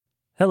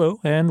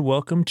Hello, and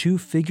welcome to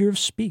Figure of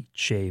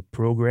Speech, a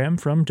program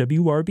from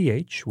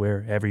WRBH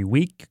where every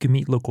week you can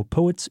meet local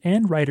poets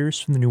and writers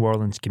from the New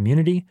Orleans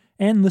community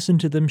and listen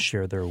to them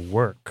share their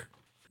work.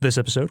 This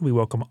episode, we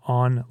welcome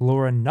on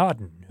Laura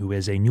Naughton, who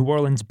is a New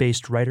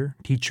Orleans-based writer,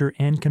 teacher,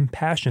 and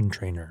compassion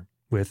trainer.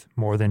 With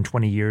more than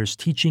 20 years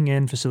teaching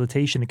and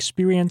facilitation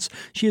experience,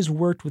 she has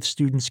worked with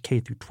students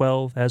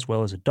K-12 as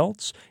well as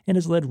adults and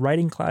has led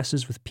writing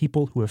classes with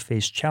people who have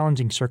faced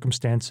challenging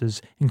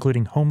circumstances,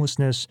 including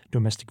homelessness,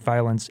 domestic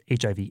violence,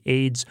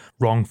 HIV/AIDS,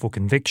 wrongful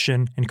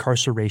conviction,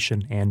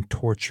 incarceration, and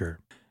torture.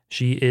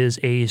 She is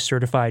a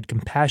certified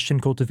compassion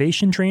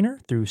cultivation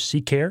trainer through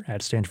CCARE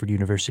at Stanford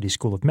University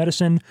School of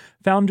Medicine,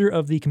 founder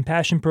of the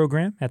Compassion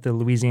Program at the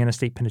Louisiana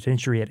State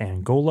Penitentiary at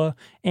Angola,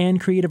 and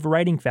creative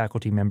writing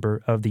faculty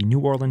member of the New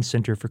Orleans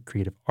Center for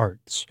Creative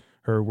Arts.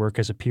 Her work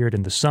has appeared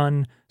in The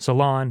Sun,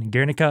 Salon,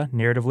 Guernica,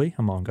 Narratively,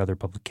 among other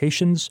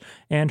publications,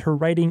 and her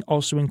writing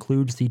also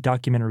includes the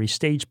documentary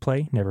stage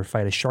play Never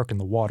Fight a Shark in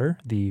the Water,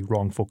 The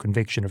Wrongful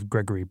Conviction of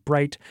Gregory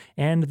Bright,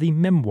 and the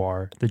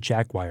memoir The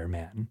Jaguar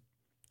Man.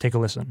 Take a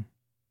listen.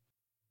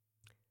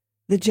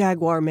 The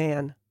Jaguar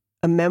Man,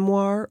 a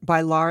memoir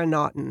by Laura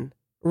Naughton,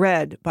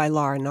 read by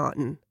Laura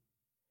Naughton.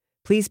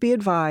 Please be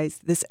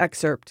advised this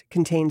excerpt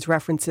contains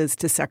references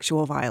to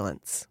sexual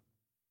violence.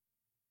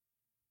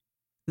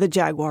 The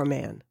Jaguar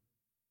Man.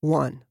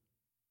 1.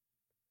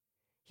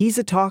 He's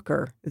a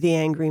talker, the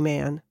angry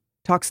man,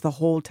 talks the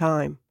whole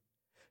time.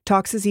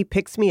 Talks as he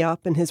picks me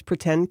up in his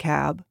pretend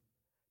cab.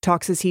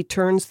 Talks as he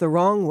turns the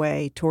wrong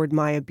way toward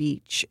Maya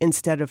Beach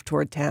instead of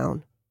toward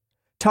town.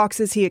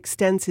 Talks as he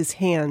extends his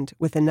hand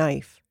with a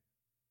knife.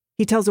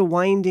 He tells a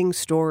winding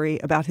story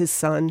about his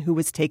son who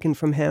was taken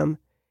from him,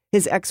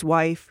 his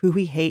ex-wife who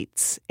he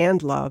hates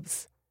and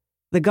loves,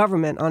 the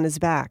government on his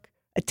back,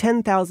 a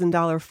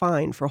 $10,000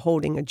 fine for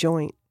holding a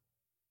joint.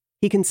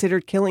 He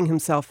considered killing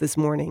himself this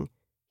morning.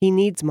 He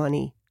needs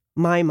money,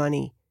 my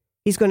money.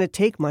 He's going to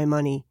take my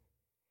money.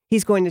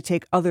 He's going to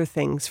take other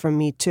things from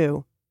me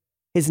too.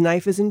 His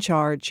knife is in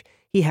charge.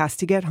 He has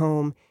to get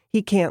home.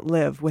 He can't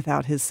live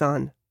without his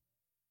son.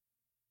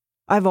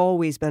 I've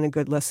always been a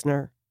good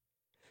listener.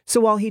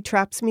 So while he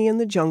traps me in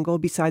the jungle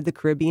beside the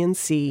Caribbean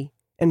Sea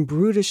and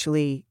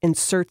brutishly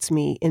inserts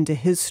me into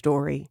his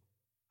story,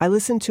 I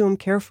listen to him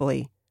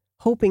carefully,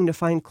 hoping to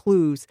find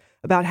clues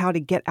about how to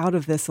get out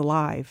of this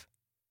alive.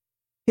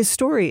 His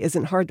story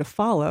isn't hard to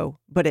follow,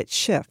 but it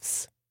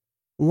shifts.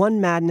 One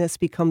madness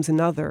becomes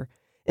another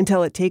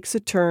until it takes a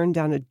turn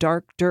down a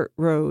dark dirt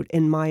road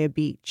in Maya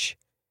Beach.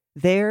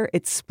 There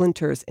it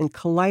splinters in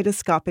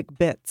kaleidoscopic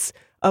bits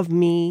of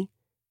me,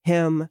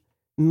 him,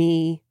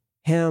 me,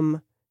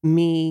 him,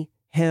 me,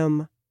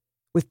 him,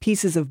 with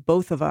pieces of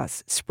both of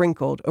us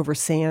sprinkled over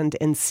sand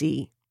and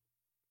sea.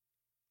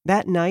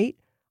 That night,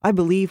 I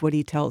believe what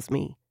he tells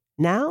me.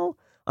 Now,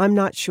 I'm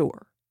not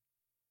sure.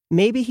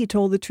 Maybe he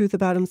told the truth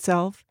about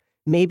himself.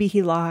 Maybe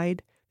he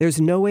lied.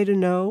 There's no way to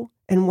know,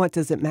 and what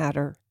does it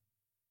matter?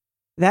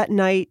 That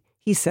night,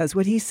 he says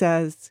what he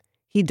says,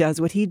 he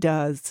does what he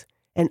does,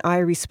 and I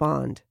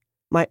respond,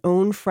 my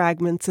own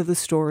fragments of the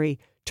story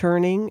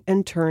turning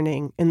and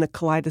turning in the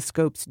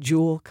kaleidoscope's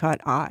jewel-cut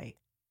eye.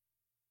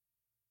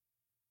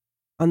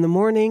 On the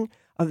morning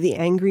of the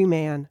angry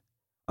man,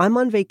 I'm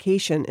on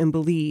vacation in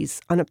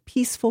Belize on a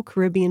peaceful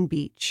Caribbean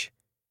beach.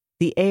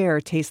 The air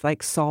tastes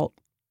like salt.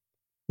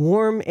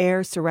 Warm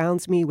air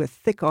surrounds me with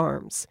thick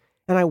arms,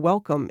 and I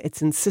welcome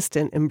its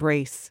insistent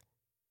embrace.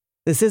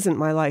 This isn't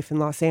my life in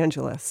Los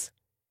Angeles.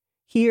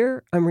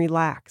 Here, I'm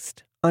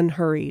relaxed,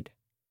 unhurried.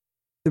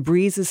 The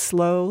breeze is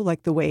slow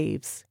like the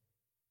waves.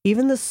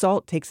 Even the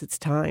salt takes its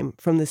time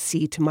from the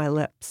sea to my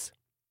lips.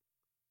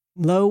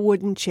 Low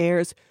wooden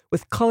chairs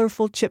with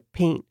colorful chip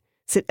paint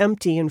sit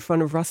empty in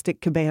front of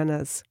rustic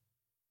cabanas.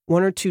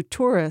 One or two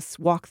tourists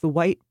walk the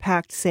white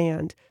packed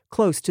sand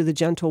close to the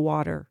gentle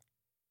water.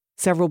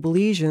 Several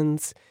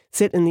Belizeans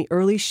sit in the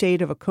early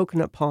shade of a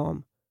coconut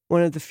palm,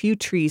 one of the few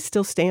trees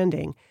still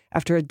standing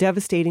after a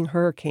devastating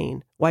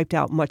hurricane wiped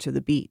out much of the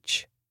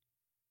beach.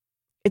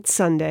 It's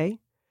Sunday,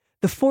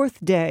 the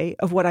fourth day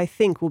of what I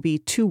think will be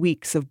 2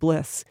 weeks of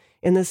bliss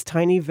in this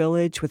tiny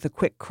village with a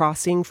quick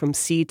crossing from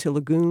sea to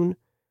lagoon,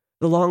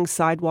 the long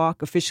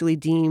sidewalk officially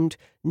deemed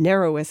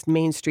narrowest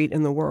main street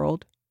in the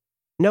world,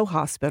 no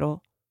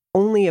hospital,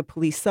 only a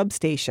police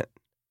substation,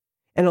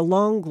 and a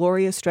long,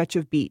 glorious stretch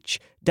of beach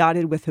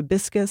dotted with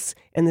hibiscus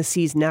and the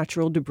sea's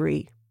natural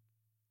debris.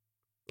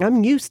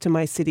 I'm used to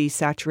my city's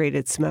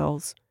saturated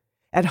smells.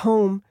 At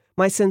home,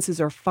 my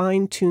senses are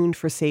fine-tuned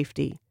for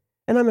safety,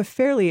 and I'm a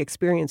fairly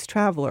experienced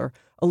traveler,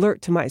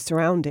 alert to my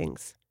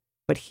surroundings.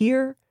 But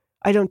here,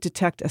 I don't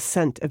detect a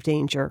scent of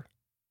danger.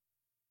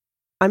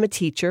 I'm a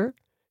teacher,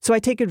 so I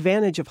take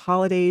advantage of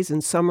holidays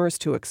and summers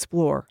to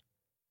explore.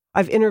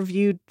 I've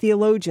interviewed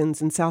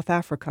theologians in South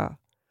Africa,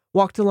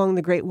 walked along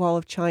the Great Wall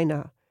of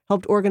China,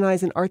 helped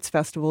organize an arts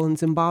festival in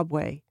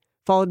Zimbabwe,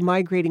 followed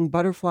migrating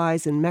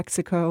butterflies in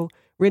Mexico,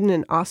 ridden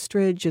an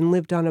ostrich, and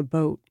lived on a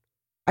boat.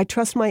 I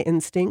trust my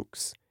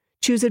instincts,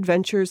 choose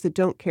adventures that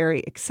don't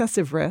carry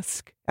excessive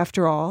risk.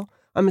 After all,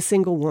 I'm a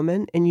single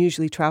woman and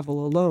usually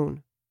travel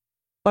alone.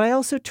 But I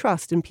also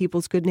trust in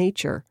people's good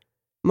nature,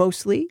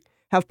 mostly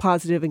have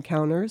positive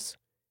encounters,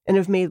 and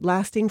have made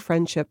lasting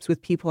friendships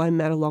with people I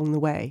met along the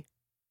way.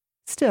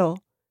 Still,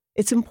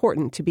 it's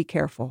important to be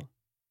careful.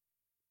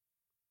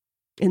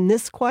 In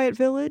this quiet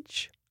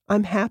village,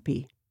 I'm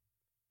happy.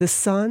 The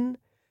sun,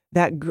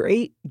 that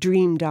great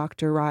dream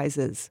doctor,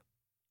 rises.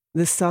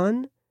 The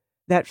sun,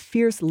 that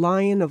fierce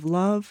lion of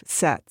love,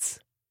 sets.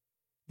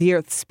 The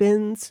earth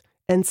spins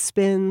and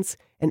spins,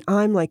 and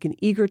I'm like an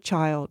eager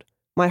child,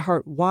 my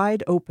heart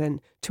wide open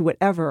to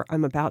whatever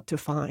I'm about to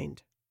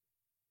find.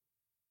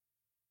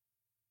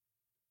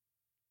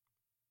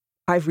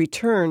 I've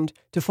returned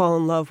to fall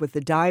in love with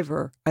the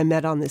diver I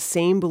met on the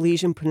same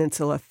Belizean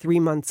peninsula 3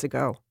 months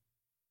ago.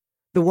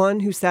 The one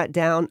who sat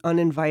down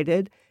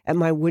uninvited at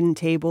my wooden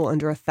table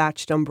under a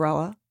thatched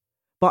umbrella,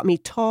 bought me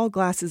tall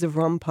glasses of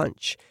rum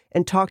punch,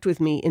 and talked with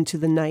me into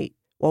the night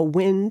while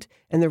wind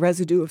and the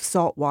residue of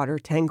salt water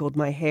tangled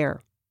my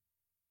hair.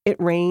 It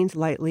rained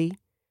lightly,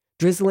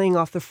 drizzling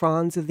off the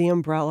fronds of the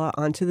umbrella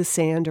onto the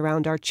sand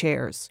around our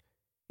chairs.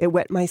 It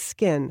wet my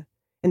skin,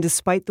 and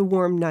despite the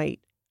warm night,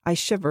 I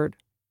shivered.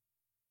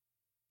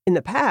 In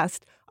the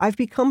past, I've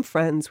become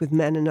friends with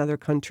men in other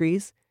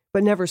countries,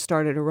 but never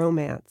started a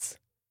romance.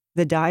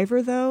 The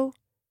diver, though,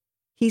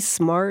 he's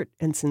smart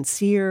and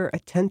sincere,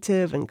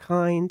 attentive and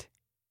kind.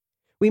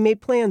 We made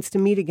plans to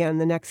meet again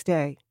the next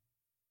day.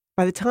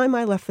 By the time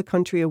I left the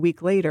country a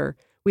week later,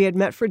 we had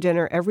met for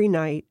dinner every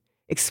night,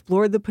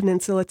 explored the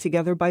peninsula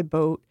together by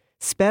boat,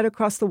 sped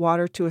across the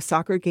water to a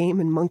soccer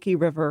game in Monkey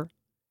River,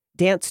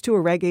 danced to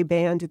a reggae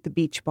band at the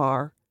beach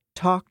bar,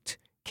 talked,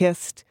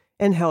 kissed,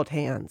 and held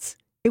hands.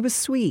 It was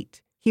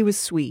sweet. He was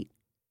sweet.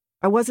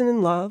 I wasn't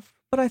in love,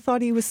 but I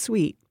thought he was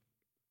sweet.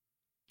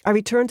 I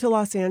returned to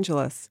Los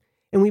Angeles,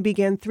 and we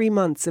began 3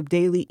 months of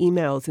daily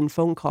emails and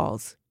phone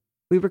calls.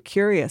 We were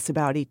curious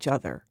about each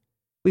other.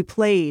 We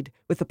played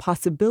with the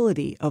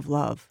possibility of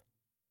love.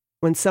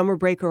 When summer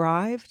break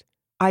arrived,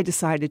 I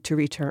decided to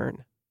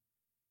return.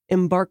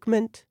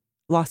 Embarkment,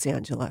 Los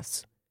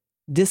Angeles.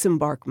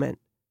 Disembarkment,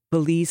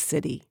 Belize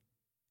City.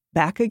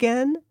 Back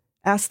again?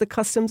 Asked the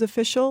customs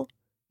official.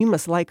 You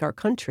must like our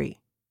country.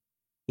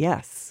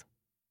 Yes.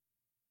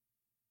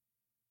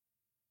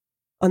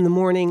 On the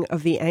morning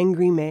of the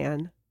angry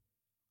man,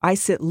 I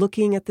sit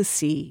looking at the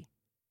sea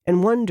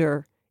and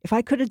wonder if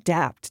I could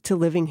adapt to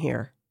living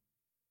here.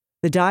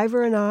 The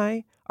diver and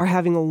I are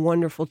having a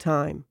wonderful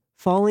time,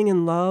 falling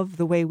in love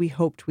the way we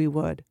hoped we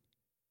would.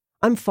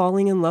 I'm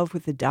falling in love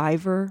with the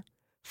diver,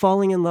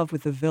 falling in love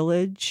with the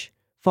village,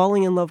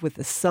 falling in love with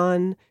the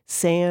sun,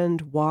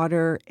 sand,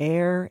 water,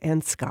 air,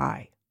 and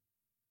sky.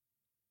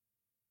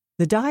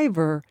 The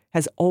diver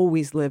has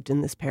always lived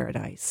in this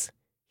paradise.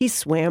 He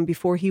swam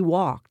before he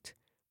walked,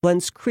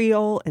 blends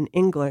Creole and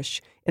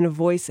English in a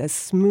voice as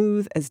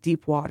smooth as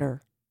deep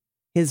water.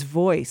 His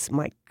voice,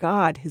 my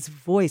God, his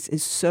voice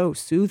is so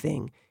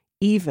soothing,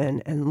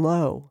 even and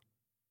low.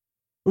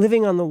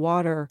 Living on the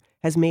water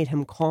has made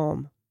him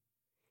calm.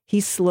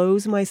 He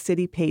slows my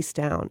city pace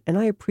down, and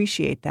I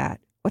appreciate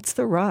that. What's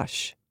the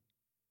rush?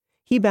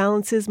 He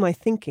balances my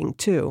thinking,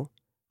 too.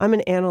 I'm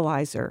an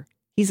analyzer.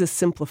 He's a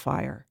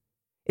simplifier.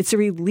 It's a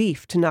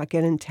relief to not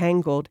get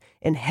entangled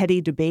in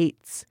heady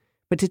debates,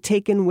 but to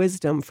take in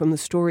wisdom from the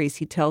stories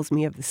he tells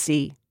me of the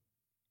sea.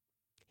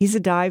 He's a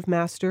dive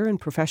master and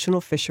professional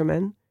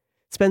fisherman,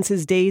 spends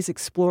his days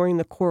exploring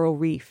the coral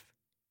reef.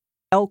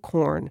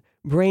 Elkhorn,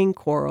 brain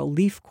coral,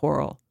 leaf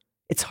coral.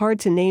 It's hard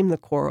to name the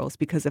corals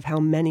because of how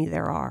many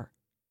there are.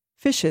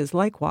 Fishes,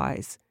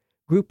 likewise.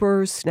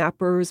 Groupers,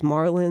 snappers,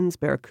 marlins,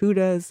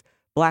 barracudas,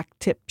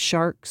 black-tip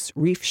sharks,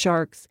 reef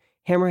sharks,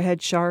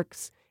 hammerhead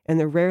sharks, and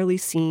the rarely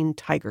seen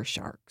tiger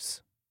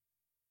sharks.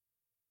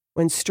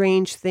 When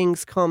strange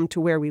things come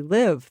to where we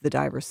live, the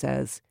diver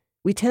says,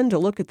 we tend to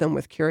look at them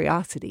with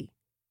curiosity.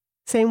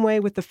 Same way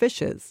with the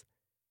fishes.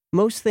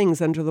 Most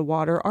things under the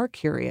water are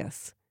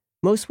curious.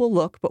 Most will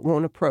look but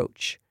won't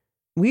approach.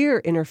 We're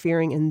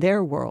interfering in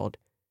their world,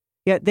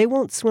 yet they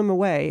won't swim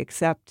away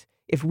except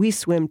if we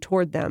swim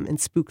toward them and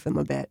spook them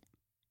a bit.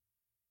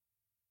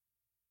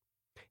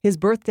 His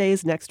birthday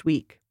is next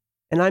week,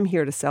 and I'm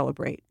here to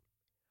celebrate.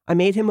 I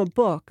made him a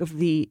book of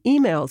the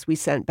emails we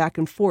sent back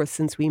and forth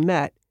since we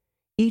met,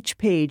 each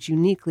page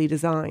uniquely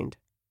designed.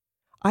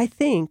 I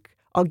think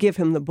I'll give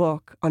him the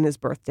book on his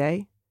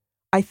birthday.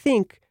 I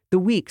think the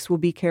weeks will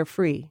be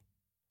carefree.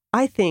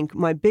 I think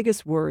my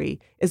biggest worry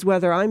is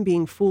whether I'm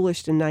being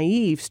foolish and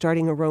naive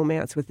starting a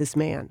romance with this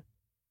man.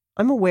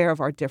 I'm aware of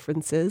our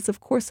differences, of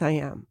course I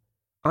am.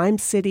 I'm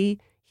city,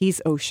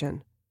 he's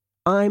ocean.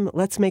 I'm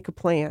let's make a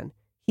plan.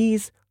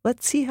 He's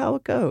let's see how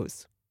it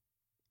goes.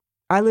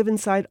 I live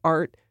inside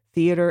art,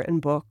 theater,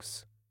 and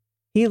books.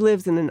 He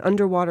lives in an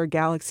underwater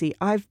galaxy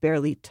I've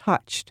barely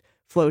touched,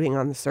 floating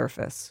on the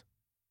surface.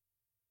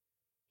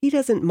 He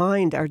doesn't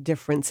mind our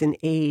difference in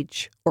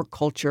age or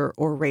culture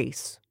or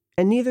race,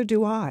 and neither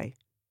do I.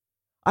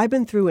 I've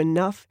been through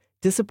enough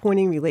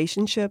disappointing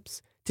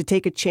relationships to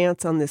take a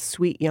chance on this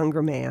sweet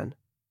younger man.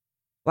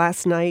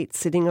 Last night,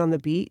 sitting on the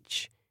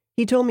beach,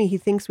 he told me he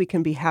thinks we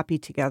can be happy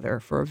together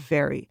for a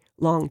very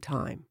long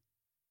time.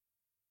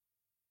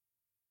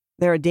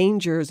 There are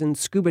dangers in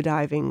scuba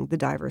diving, the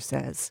diver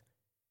says.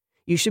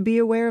 You should be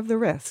aware of the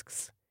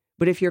risks,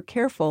 but if you're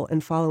careful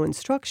and follow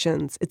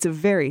instructions, it's a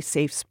very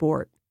safe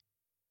sport.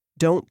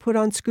 Don't put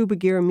on scuba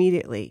gear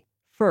immediately.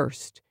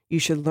 First, you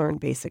should learn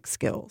basic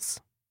skills.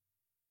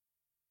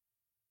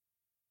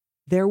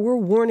 There were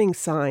warning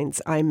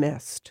signs I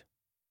missed.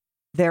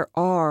 There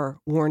are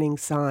warning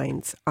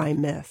signs I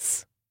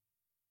miss.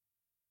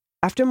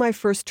 After my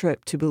first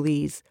trip to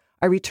Belize,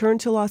 I returned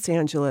to Los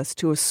Angeles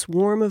to a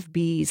swarm of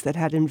bees that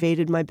had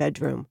invaded my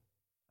bedroom.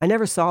 I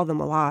never saw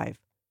them alive.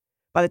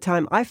 By the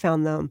time I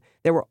found them,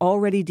 they were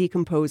already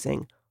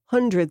decomposing,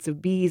 hundreds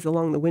of bees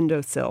along the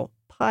windowsill,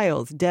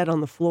 piles dead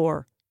on the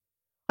floor.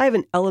 I have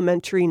an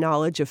elementary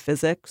knowledge of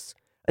physics,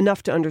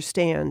 enough to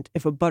understand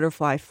if a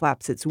butterfly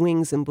flaps its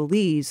wings in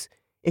Belize,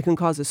 it can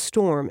cause a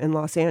storm in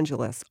Los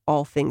Angeles,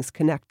 all things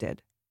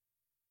connected.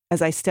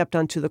 As I stepped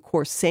onto the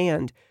coarse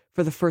sand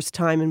for the first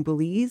time in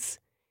Belize,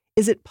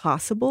 is it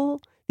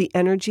possible the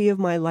energy of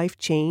my life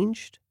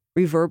changed,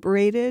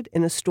 reverberated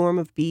in a storm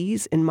of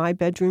bees in my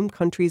bedroom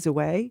countries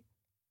away?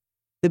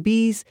 The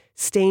bees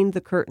stained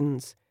the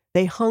curtains.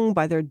 They hung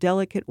by their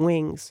delicate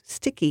wings,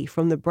 sticky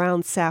from the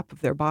brown sap of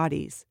their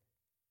bodies.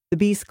 The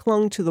bees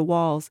clung to the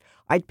walls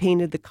I'd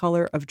painted the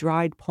color of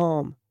dried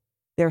palm.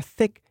 Their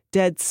thick,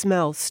 dead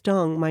smell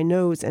stung my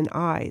nose and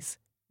eyes.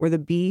 Were the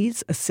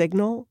bees a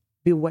signal?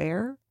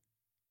 Beware?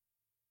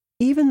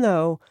 Even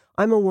though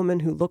I'm a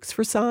woman who looks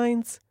for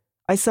signs,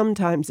 I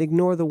sometimes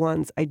ignore the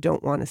ones I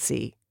don't want to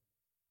see.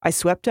 I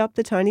swept up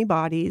the tiny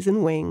bodies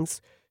and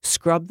wings,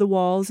 scrubbed the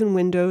walls and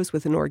windows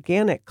with an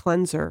organic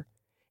cleanser,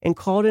 and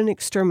called an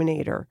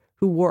exterminator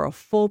who wore a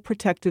full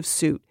protective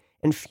suit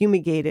and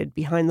fumigated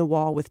behind the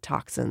wall with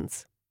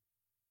toxins.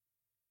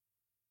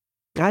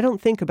 I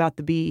don't think about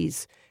the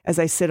bees as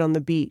I sit on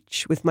the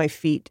beach with my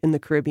feet in the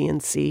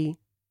Caribbean Sea.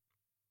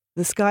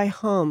 The sky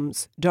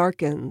hums,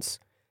 darkens.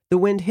 The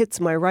wind hits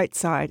my right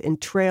side and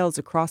trails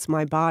across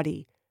my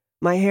body.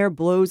 My hair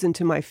blows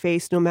into my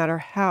face no matter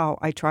how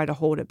I try to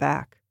hold it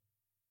back.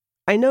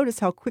 I notice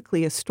how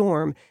quickly a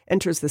storm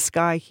enters the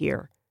sky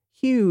here.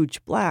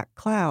 Huge black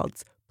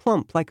clouds,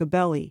 plump like a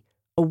belly,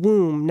 a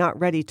womb not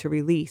ready to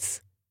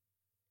release.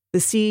 The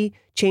sea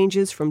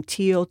changes from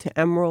teal to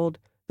emerald,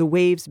 the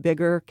waves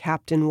bigger,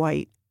 capped in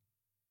white.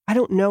 I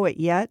don't know it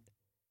yet,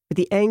 but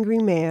the angry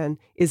man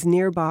is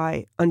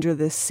nearby under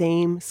this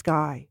same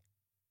sky.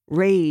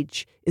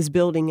 Rage is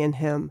building in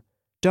him,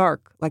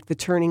 dark like the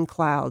turning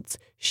clouds,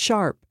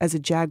 sharp as a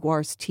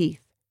jaguar's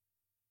teeth.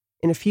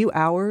 In a few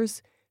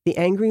hours, the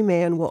angry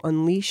man will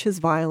unleash his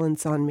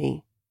violence on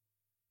me.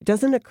 It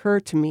doesn't occur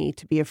to me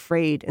to be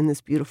afraid in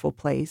this beautiful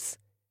place.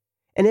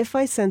 And if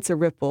I sense a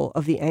ripple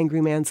of the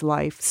angry man's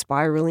life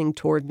spiraling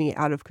toward me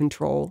out of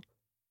control,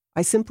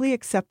 I simply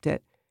accept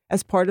it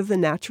as part of the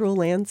natural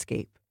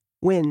landscape,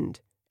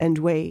 wind and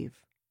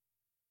wave.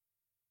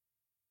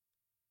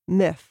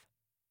 Myth.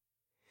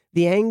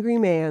 The angry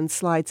man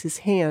slides his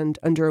hand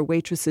under a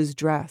waitress's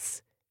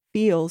dress,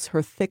 feels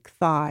her thick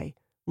thigh,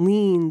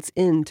 leans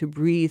in to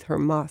breathe her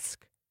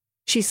musk.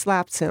 She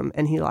slaps him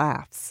and he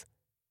laughs.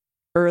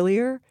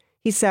 Earlier,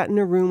 he sat in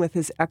a room with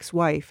his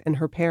ex-wife and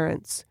her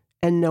parents,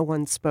 and no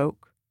one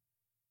spoke.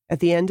 At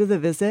the end of the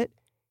visit,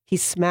 he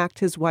smacked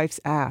his wife's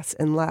ass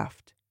and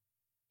left.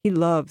 He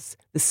loves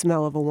the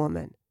smell of a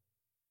woman.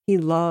 He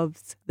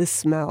loves the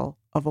smell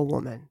of a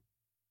woman.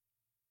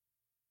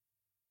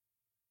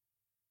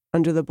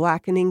 Under the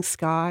blackening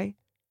sky,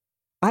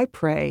 I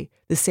pray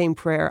the same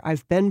prayer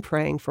I've been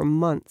praying for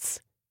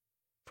months.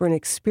 For an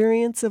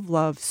experience of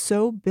love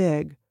so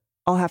big,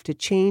 I'll have to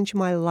change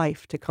my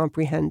life to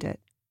comprehend it.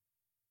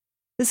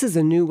 This is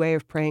a new way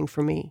of praying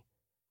for me.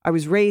 I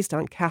was raised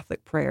on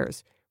Catholic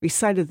prayers,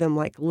 recited them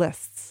like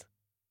lists.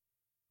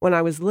 When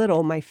I was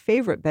little, my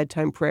favorite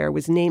bedtime prayer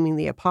was naming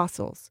the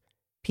apostles: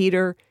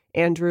 Peter,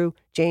 Andrew,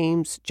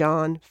 James,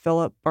 John,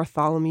 Philip,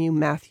 Bartholomew,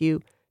 Matthew,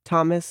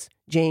 Thomas,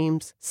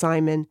 James,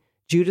 Simon,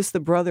 Judas the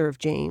brother of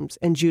James,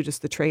 and Judas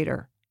the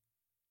traitor.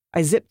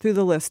 I zipped through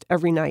the list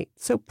every night,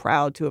 so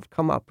proud to have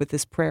come up with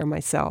this prayer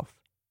myself.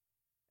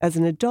 As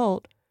an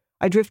adult,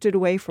 I drifted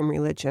away from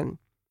religion.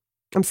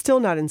 I'm still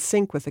not in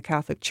sync with the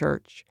Catholic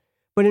Church,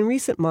 but in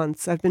recent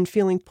months I've been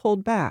feeling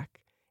pulled back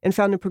and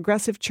found a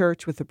progressive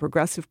church with a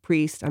progressive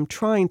priest I'm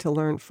trying to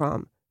learn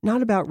from,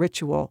 not about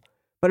ritual,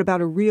 but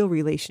about a real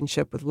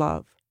relationship with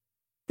love.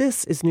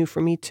 This is new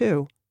for me,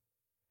 too.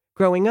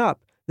 Growing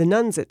up, the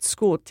nuns at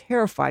school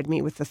terrified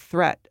me with the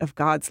threat of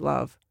God's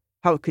love,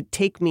 how it could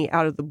take me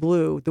out of the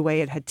blue the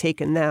way it had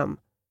taken them.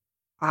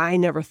 I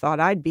never thought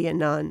I'd be a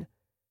nun.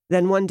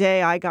 Then one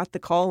day I got the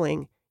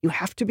calling. You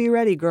have to be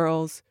ready,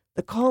 girls.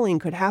 The calling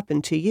could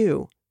happen to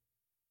you.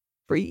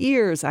 For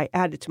years, I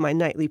added to my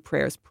nightly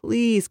prayers,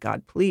 please,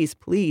 God, please,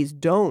 please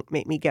don't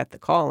make me get the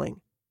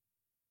calling.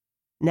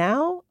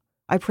 Now,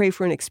 I pray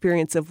for an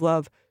experience of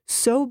love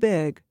so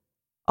big,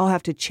 I'll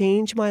have to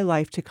change my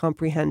life to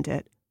comprehend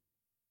it.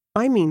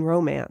 I mean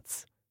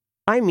romance.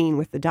 I mean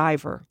with the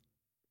diver.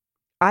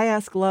 I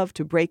ask love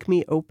to break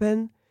me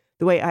open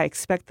the way I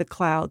expect the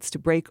clouds to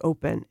break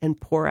open and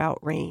pour out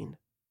rain.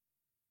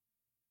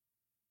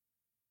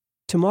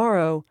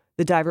 Tomorrow,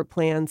 the diver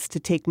plans to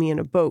take me in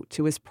a boat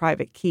to his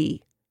private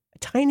key, a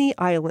tiny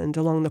island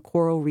along the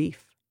coral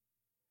reef.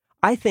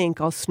 I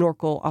think I'll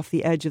snorkel off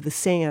the edge of the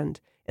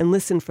sand and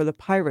listen for the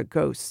pirate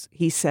ghosts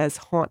he says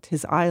haunt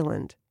his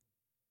island.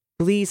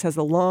 Belize has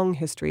a long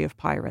history of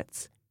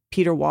pirates.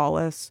 Peter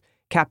Wallace,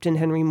 Captain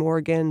Henry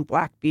Morgan,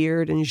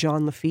 Blackbeard, and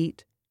Jean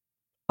Lafitte.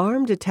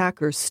 Armed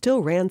attackers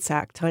still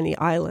ransack tiny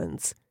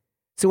islands,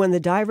 so when the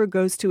diver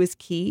goes to his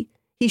key,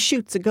 he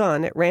shoots a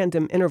gun at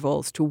random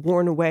intervals to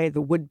warn away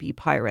the would-be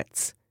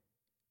pirates.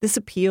 This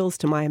appeals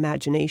to my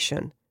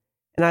imagination,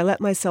 and I let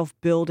myself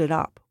build it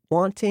up,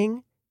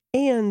 wanting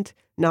and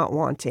not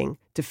wanting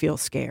to feel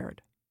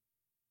scared.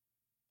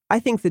 I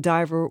think the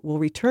diver will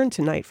return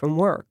tonight from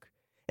work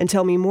and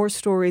tell me more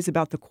stories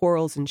about the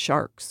corals and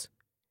sharks.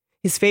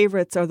 His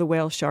favorites are the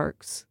whale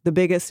sharks, the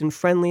biggest and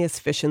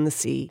friendliest fish in the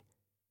sea.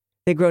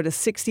 They grow to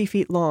 60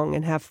 feet long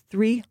and have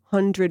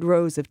 300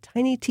 rows of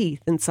tiny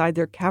teeth inside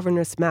their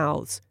cavernous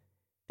mouths.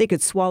 They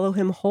could swallow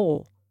him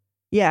whole.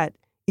 Yet,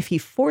 if he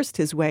forced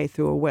his way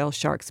through a whale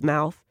shark's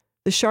mouth,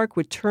 the shark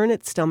would turn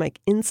its stomach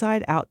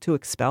inside out to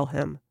expel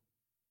him.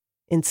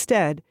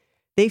 Instead,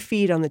 they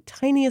feed on the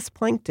tiniest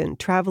plankton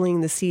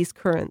traveling the sea's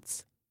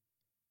currents.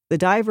 The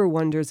diver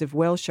wonders if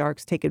whale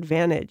sharks take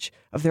advantage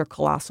of their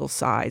colossal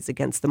size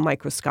against the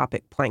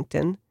microscopic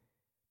plankton,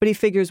 but he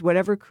figures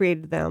whatever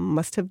created them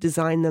must have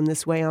designed them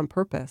this way on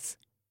purpose.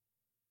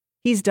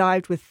 He's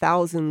dived with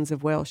thousands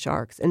of whale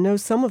sharks and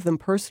knows some of them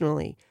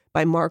personally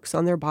by marks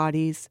on their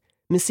bodies,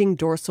 missing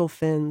dorsal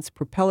fins,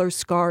 propeller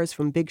scars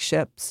from big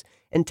ships,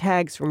 and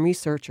tags from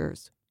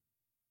researchers.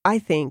 I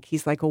think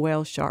he's like a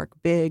whale shark,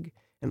 big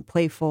and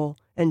playful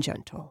and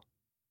gentle.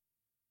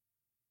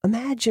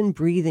 Imagine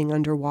breathing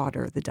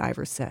underwater, the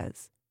diver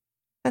says.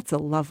 That's a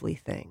lovely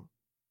thing.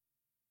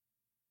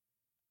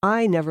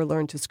 I never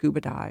learned to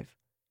scuba dive.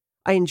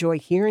 I enjoy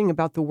hearing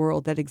about the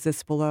world that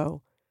exists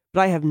below,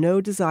 but I have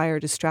no desire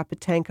to strap a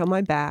tank on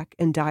my back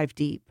and dive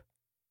deep.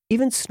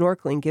 Even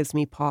snorkeling gives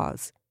me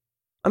pause.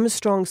 I'm a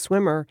strong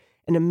swimmer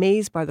and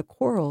amazed by the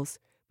corals,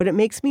 but it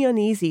makes me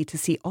uneasy to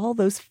see all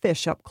those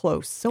fish up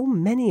close, so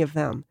many of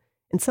them,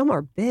 and some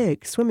are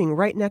big, swimming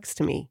right next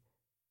to me.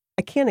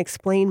 I can't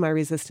explain my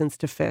resistance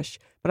to fish,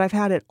 but I've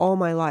had it all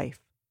my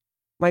life.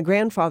 My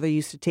grandfather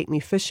used to take me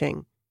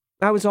fishing.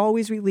 I was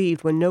always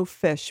relieved when no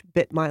fish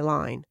bit my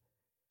line.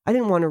 I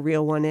didn't want to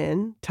reel one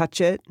in, touch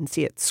it, and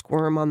see it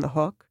squirm on the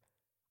hook.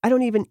 I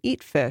don't even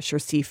eat fish or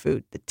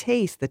seafood. The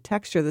taste, the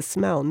texture, the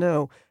smell,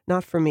 no,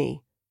 not for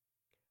me.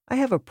 I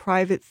have a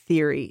private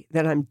theory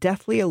that I'm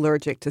deathly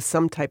allergic to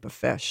some type of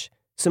fish,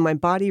 so my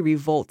body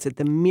revolts at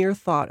the mere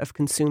thought of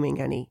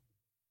consuming any.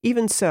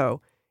 Even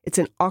so, it's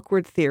an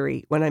awkward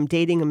theory when I'm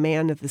dating a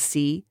man of the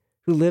sea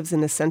who lives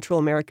in a Central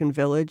American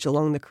village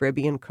along the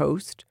Caribbean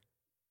coast.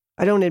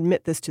 I don't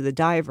admit this to the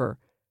diver,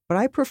 but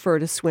I prefer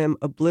to swim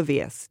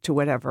oblivious to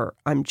whatever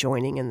I'm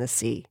joining in the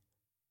sea.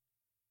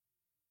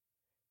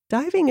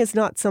 Diving is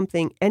not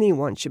something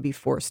anyone should be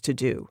forced to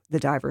do,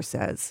 the diver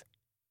says.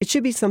 It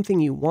should be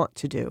something you want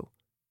to do.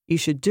 You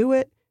should do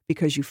it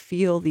because you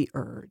feel the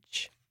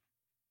urge.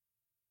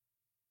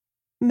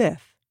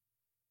 Myth.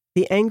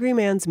 The angry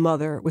man's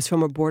mother was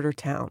from a border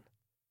town.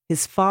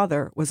 His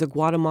father was a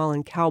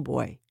Guatemalan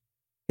cowboy.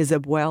 His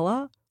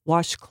abuela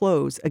washed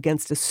clothes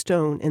against a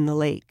stone in the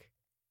lake.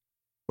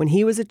 When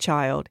he was a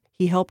child,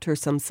 he helped her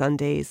some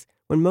Sundays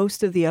when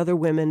most of the other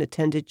women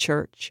attended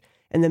church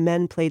and the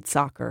men played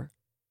soccer.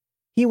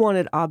 He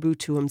wanted Abu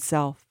to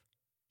himself.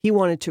 He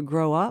wanted to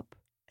grow up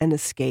and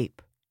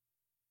escape.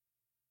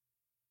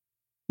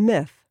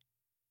 Myth.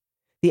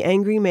 The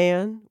angry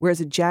man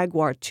wears a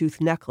jaguar tooth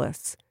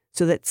necklace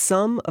so that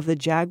some of the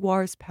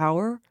jaguar's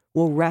power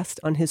will rest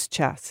on his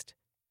chest,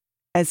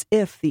 as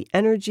if the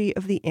energy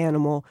of the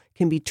animal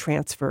can be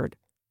transferred,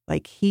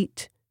 like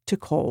heat to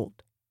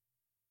cold.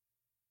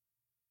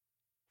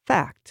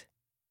 Fact.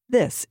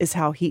 This is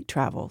how heat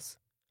travels.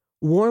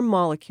 Warm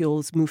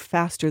molecules move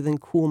faster than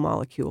cool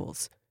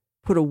molecules.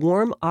 Put a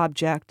warm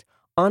object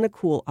on a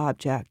cool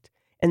object,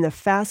 and the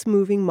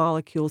fast-moving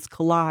molecules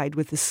collide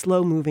with the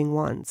slow-moving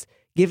ones,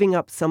 giving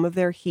up some of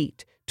their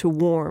heat to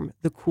warm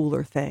the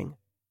cooler thing.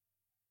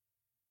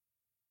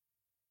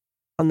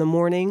 On the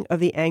morning of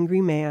the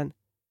angry man,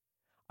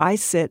 I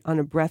sit on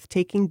a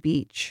breathtaking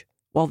beach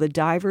while the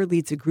diver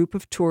leads a group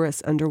of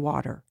tourists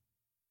underwater.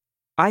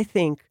 I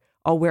think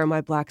I'll wear my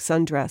black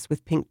sundress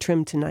with pink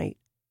trim tonight.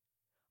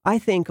 I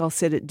think I'll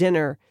sit at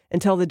dinner and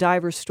tell the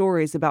diver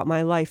stories about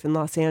my life in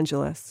Los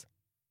Angeles.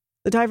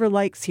 The diver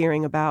likes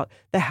hearing about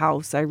the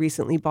house I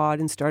recently bought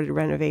and started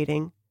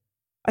renovating.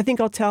 I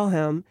think I'll tell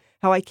him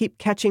how I keep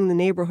catching the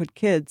neighborhood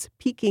kids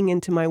peeking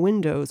into my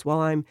windows while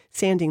I'm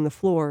sanding the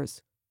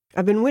floors.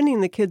 I've been winning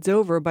the kids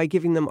over by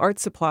giving them art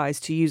supplies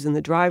to use in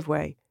the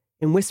driveway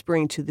and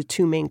whispering to the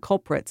two main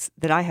culprits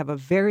that I have a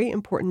very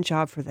important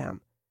job for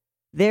them.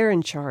 They're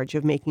in charge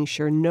of making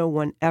sure no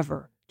one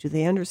ever, do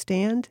they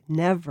understand?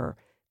 Never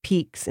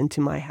peeks into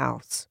my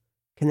house.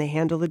 Can they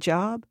handle the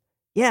job?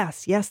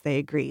 Yes, they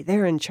agree.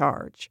 They're in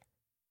charge.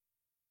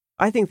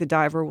 I think the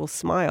diver will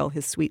smile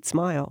his sweet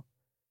smile.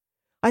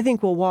 I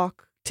think we'll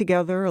walk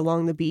together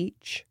along the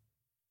beach.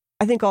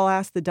 I think I'll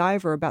ask the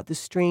diver about the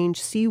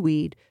strange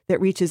seaweed that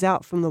reaches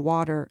out from the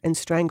water and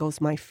strangles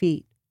my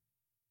feet.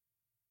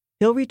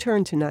 He'll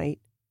return tonight,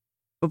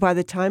 but by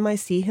the time I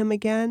see him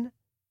again,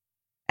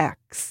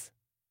 X.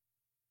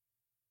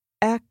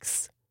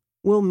 X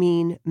will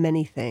mean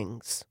many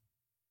things.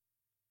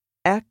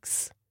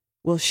 X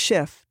will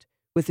shift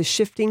with the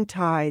shifting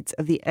tides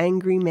of the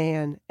angry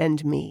man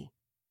and me.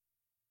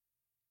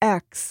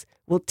 X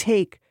will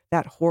take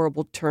that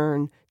horrible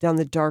turn down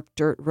the dark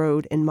dirt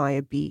road in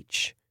Maya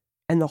Beach,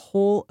 and the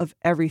whole of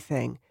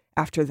everything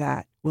after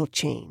that will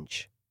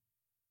change.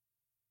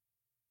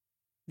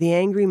 The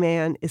angry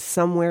man is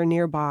somewhere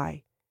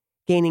nearby,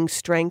 gaining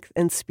strength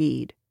and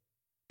speed,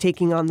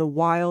 taking on the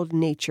wild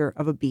nature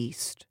of a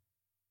beast.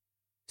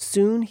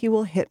 Soon he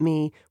will hit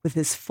me with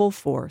his full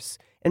force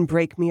and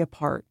break me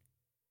apart,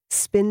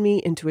 spin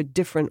me into a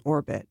different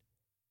orbit.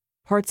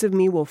 Parts of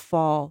me will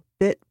fall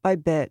bit by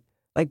bit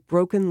like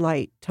broken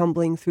light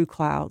tumbling through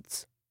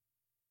clouds.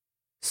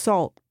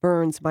 Salt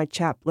burns my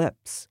chapped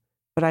lips,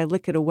 but I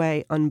lick it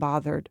away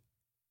unbothered.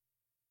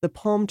 The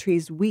palm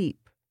trees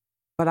weep,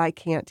 but I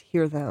can't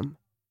hear them.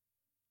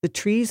 The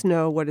trees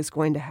know what is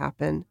going to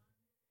happen,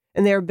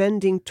 and they are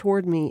bending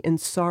toward me in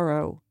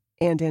sorrow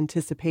and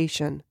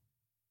anticipation.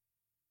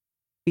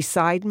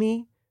 Beside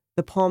me,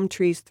 the palm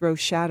trees throw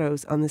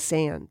shadows on the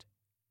sand.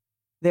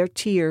 Their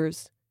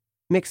tears,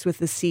 mixed with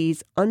the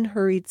sea's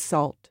unhurried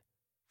salt,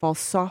 fall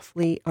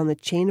softly on the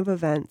chain of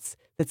events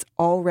that's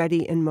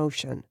already in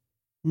motion,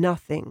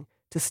 nothing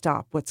to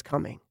stop what's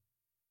coming.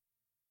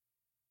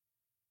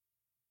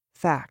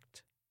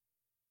 Fact.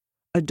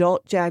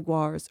 Adult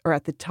jaguars are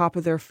at the top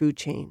of their food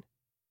chain.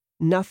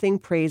 Nothing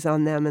preys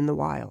on them in the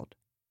wild.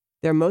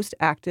 They're most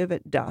active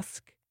at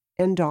dusk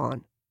and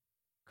dawn.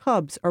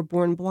 Cubs are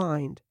born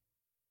blind.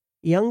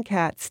 Young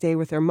cats stay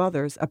with their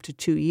mothers up to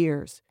 2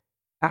 years.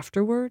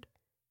 Afterward,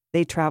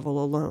 they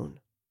travel alone.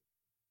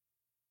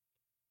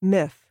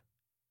 Myth.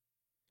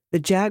 The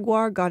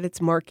jaguar got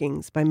its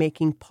markings by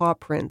making paw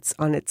prints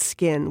on its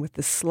skin with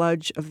the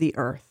sludge of the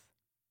earth.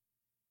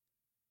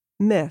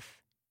 Myth.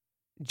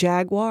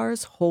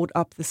 Jaguars hold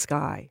up the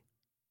sky.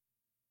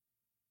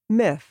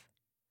 Myth.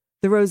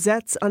 The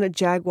rosettes on a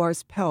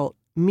jaguar's pelt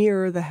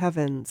mirror the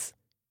heavens.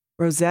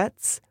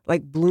 Rosettes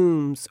like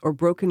blooms or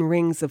broken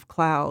rings of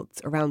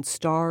clouds around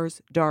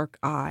stars' dark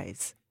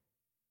eyes.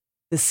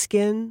 The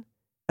skin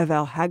of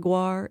El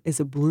Jaguar is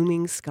a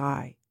blooming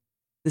sky.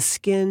 The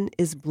skin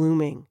is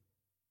blooming.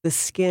 The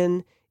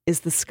skin is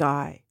the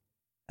sky.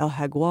 El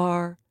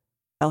Jaguar,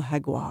 El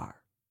Jaguar.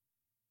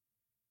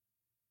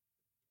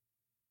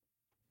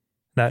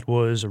 That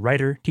was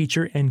writer,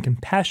 teacher, and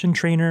compassion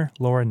trainer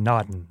Laura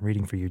Nodden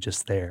reading for you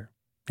just there.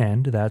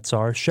 And that's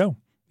our show.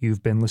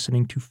 You've been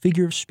listening to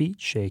Figure of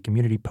Speech, a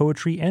community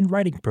poetry and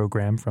writing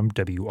program from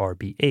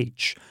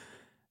WRBH.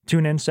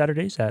 Tune in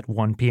Saturdays at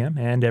 1 p.m.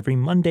 and every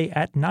Monday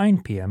at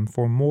 9 p.m.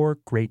 for more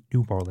great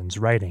New Orleans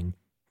writing.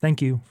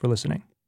 Thank you for listening.